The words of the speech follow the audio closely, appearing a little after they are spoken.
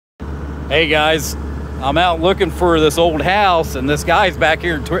Hey guys, I'm out looking for this old house, and this guy's back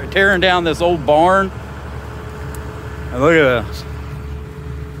here tearing down this old barn. And look at this.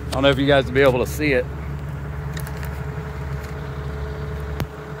 I don't know if you guys will be able to see it,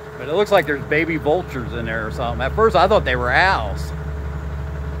 but it looks like there's baby vultures in there or something. At first I thought they were owls.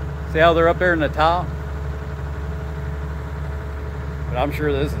 See how they're up there in the top? But I'm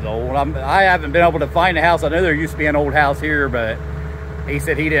sure this is old. I haven't been able to find a house. I know there used to be an old house here, but he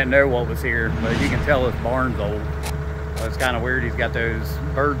said he didn't know what was here. But you can tell this barn's old. So it's kind of weird he's got those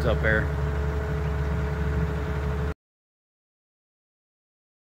birds up there.